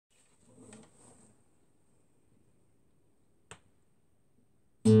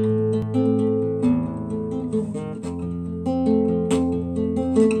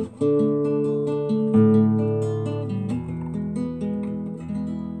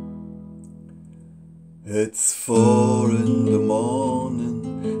It's 4 in the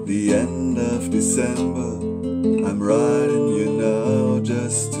morning, the end of December. I'm writing you now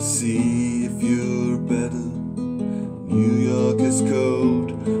just to see if you're better. New York is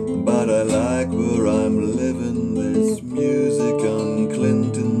cold, but I like where I'm living. There's music on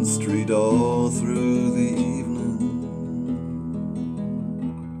Clinton Street all through the evening.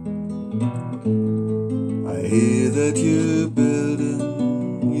 I hear that you're building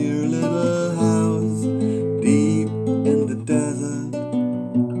your little house deep in the desert.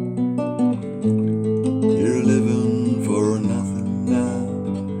 You're living for nothing now.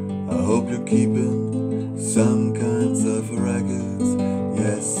 I hope you're keeping some kinds of records.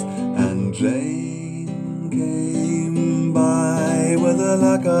 Yes, and Jane came by with a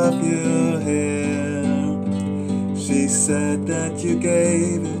lock of your hair. She said that you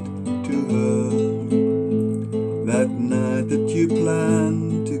gave it to her that night that you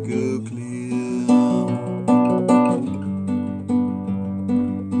planned to go clear.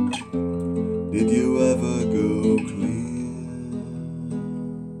 Did you ever go clear?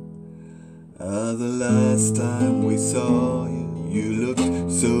 The last time we saw you, you looked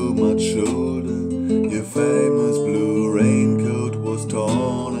so much older. Your famous blue raincoat was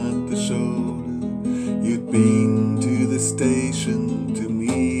torn at the shoulder. You'd been to the station to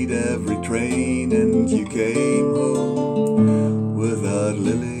meet every train, and you came home without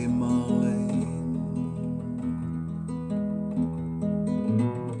Lily Marlene.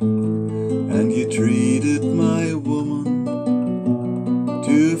 And you treated my woman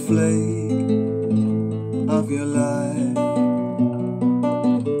to a flake of your life.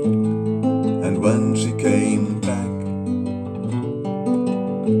 And when she came back,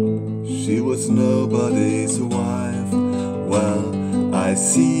 she was nobody's wife. Well, I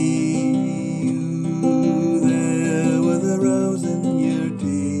see you there with a rose in your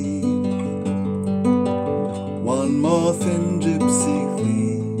teeth. One more thin gypsy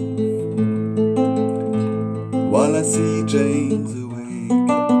thief, while I see Jane's awake.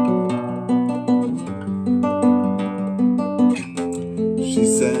 She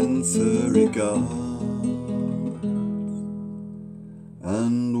sends her regards.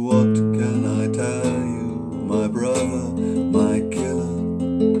 And what can I tell you, my brother, my killer?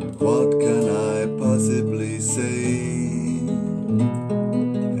 What can I possibly say?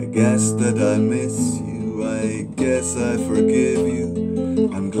 I guess that I miss you, I guess I forgive you.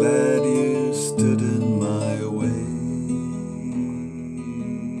 I'm glad you stood in my way.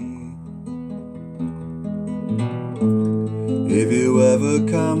 If you ever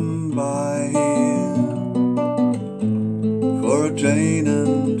come by here for a Jane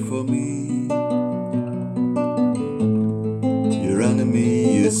and for me, your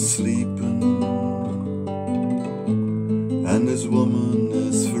enemy is sleeping and his woman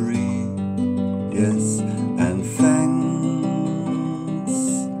is free. Yes, and thanks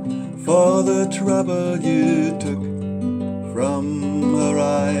for the trouble you took from her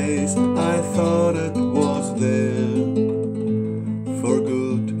eyes. I thought it was there for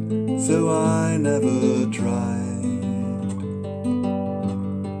good, so I never tried.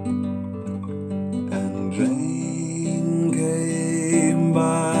 And Jane came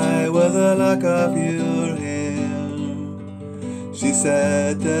by with a lock of your hair. She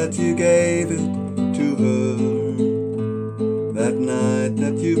said that you gave it to her that night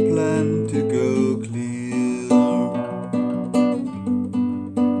that you planned to